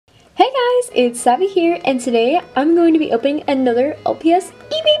Hey guys, it's Savvy here, and today I'm going to be opening another LPS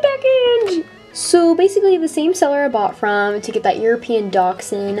eBay package! So basically the same seller I bought from to get that European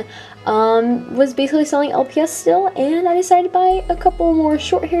Dachshund was basically selling LPS still, and I decided to buy a couple more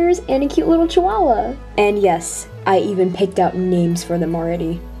short hairs and a cute little Chihuahua. And yes, I even picked out names for them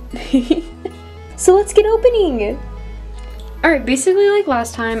already. So let's get opening! Alright, basically like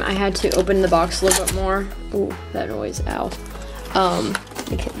last time I had to open the box a little bit more. Ooh, that noise, ow.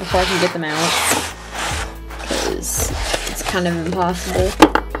 Before I can get them out, because it's kind of impossible.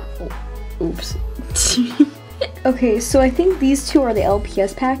 Oh, oops. Okay, so I think these two are the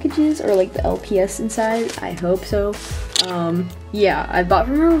LPS packages, or like the LPS inside. I hope so. Yeah, I bought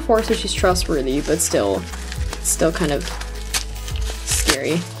from her before, so she's trustworthy, but still kind of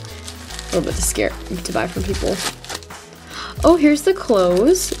scary. A little bit scary to buy from people. Oh, here's the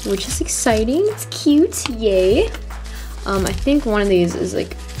clothes, which is exciting. It's cute, yay. I think one of these is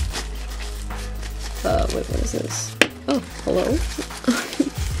like, wait, what is this? Oh, hello.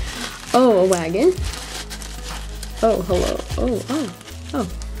 Oh, a wagon. Oh, hello. Oh,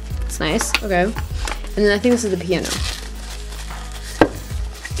 it's nice. Okay. And then I think this is the piano.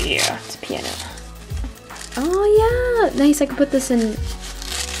 Yeah, it's a piano. Oh yeah, nice. I could put this in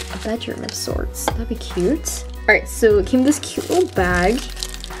a bedroom of sorts. That'd be cute. Alright, so it came in this cute little bag.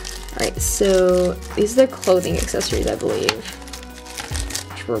 Alright, so these are the clothing accessories, I believe,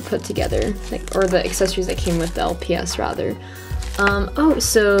 which were put together, like, or the accessories that came with the LPS, rather. Oh,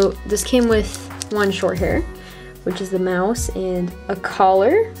 so this came with one short hair, which is the mouse, and a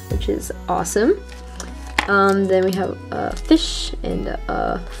collar, which is awesome. Then we have a fish, and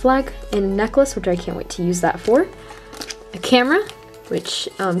a flag, and a necklace, which I can't wait to use that for. A camera, which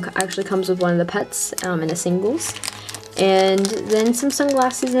actually comes with one of the pets, in a singles. And then some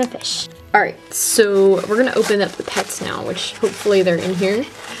sunglasses and a fish. Alright, so we're gonna open up the pets now, which hopefully they're in here.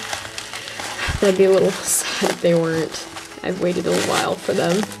 That'd be a little sad if they weren't. I've waited a little while for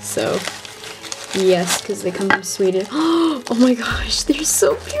them, so yes, because they come from Sweden. Oh my gosh, they're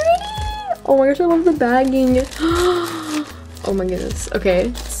so pretty! Oh my gosh, I love the bagging. Oh my goodness.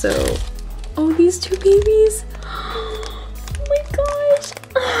 Okay, so, oh, these two babies. Oh my gosh,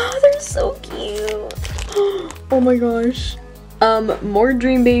 oh, they're so cute. Oh my gosh. More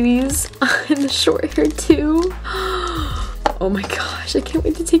dream babies and the short hair too. Oh my gosh, I can't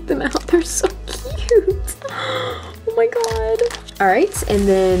wait to take them out. They're so cute. Oh my god. Alright, and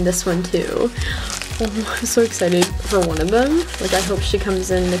then this one too. Oh, I'm so excited for one of them. Like, I hope she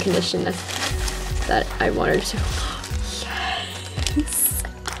comes in the condition that I want her to. Yes.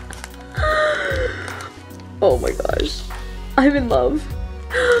 Oh my gosh. I'm in love.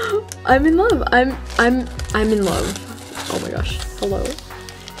 I'm in love. I'm in love. Oh my gosh. Hello.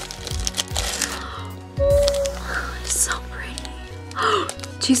 Oh, so pretty.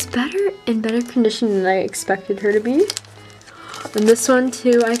 She's better in better condition than I expected her to be. And this one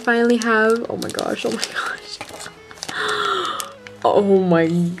too, I finally have. Oh my gosh. Oh my gosh. Oh my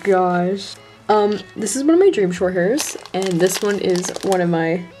gosh. This is one of my dream short hairs, and this one is one of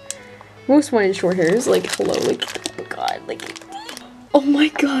my most wanted short hairs. Like, hello, like, oh my god, like. Oh my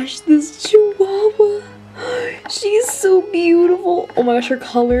gosh, this Chihuahua. She's so beautiful. Oh my gosh, her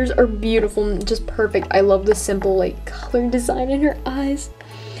colors are beautiful and just perfect. I love the simple, like, color design in her eyes.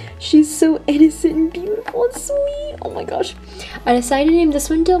 She's so innocent and beautiful and sweet. Oh my gosh. I decided to name this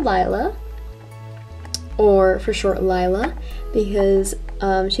one Delilah, or for short Lila, because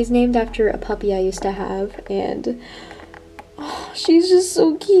she's named after a puppy I used to have, and oh, she's just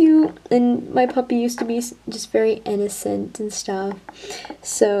so cute, and my puppy used to be just very innocent and stuff.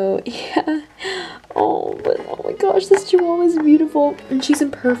 So yeah. Oh, but oh my gosh, this Chihuahua is beautiful, and she's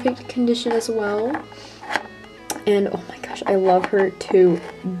in perfect condition as well. And oh my gosh, I love her to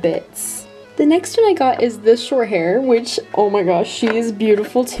bits. The next one I got is this short hair, which, oh my gosh, she is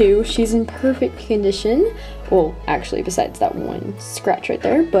beautiful too. She's in perfect condition. Well, actually, besides that one scratch right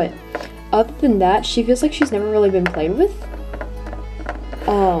there, but other than that, she feels like she's never really been played with.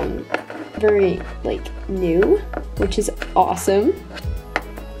 Very, like, new, which is awesome.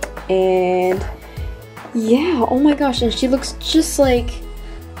 And yeah, oh my gosh, and she looks just like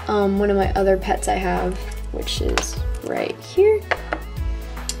one of my other pets I have, which is right here.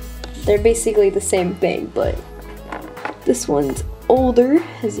 They're basically the same thing, but this one's older,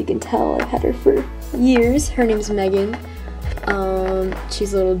 as you can tell. I've had her for years. Her name's Megan.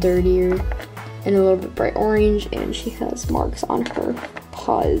 She's a little dirtier and a little bit bright orange, and she has marks on her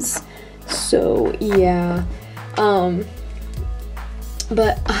paws. So yeah,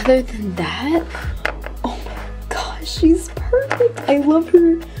 but other than that, oh my gosh, she's perfect. I love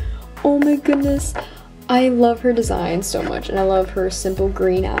her. Oh my goodness, I love her design so much, and I love her simple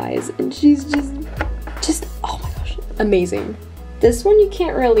green eyes, and she's just, oh my gosh, amazing. This one you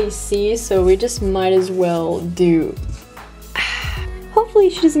can't really see, so we just might as well do. Hopefully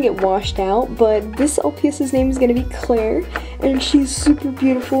she doesn't get washed out, but this LPS's name is gonna be Claire, and she's super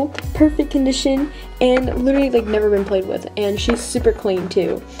beautiful, perfect condition, and literally like never been played with, and she's super clean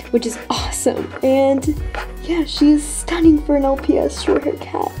too, which is awesome. And yeah, she is stunning for an LPS short hair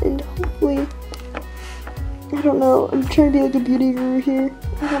cat, and hopefully, I don't know, I'm trying to be like a beauty guru here.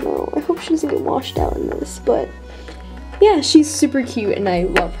 I don't know, I hope she doesn't get washed out in this, but yeah, she's super cute and I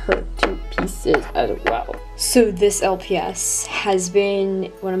love her to pieces as well. So this LPS has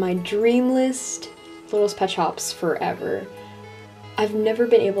been one of my dream list Littlest Pet Shops forever. I've never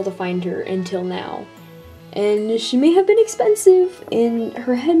been able to find her until now. And she may have been expensive and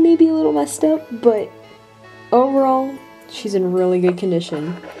her head may be a little messed up, but overall, she's in really good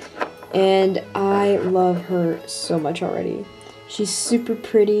condition. And I love her so much already. She's super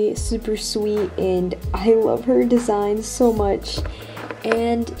pretty, super sweet, and I love her design so much.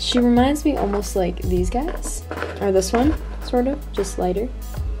 And she reminds me almost like these guys, or this one, sort of, just lighter.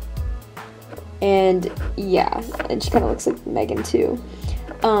 And yeah, and she kind of looks like Megan too.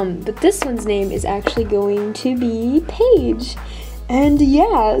 But this one's name is actually going to be Paige. And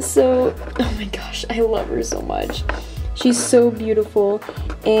yeah, so, oh my gosh, I love her so much. She's so beautiful,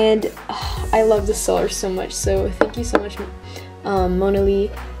 and I love the seller so much, so thank you so much, Mona Lee,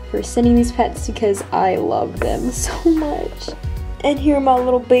 for sending these pets because I love them so much. And here are my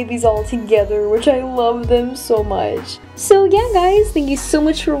little babies all together, which I love them so much. So yeah guys, thank you so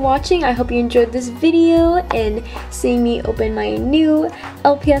much for watching. I hope you enjoyed this video and seeing me open my new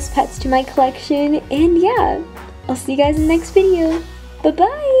LPS pets to my collection. And yeah, I'll see you guys in the next video. Bye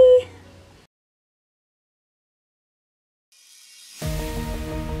bye!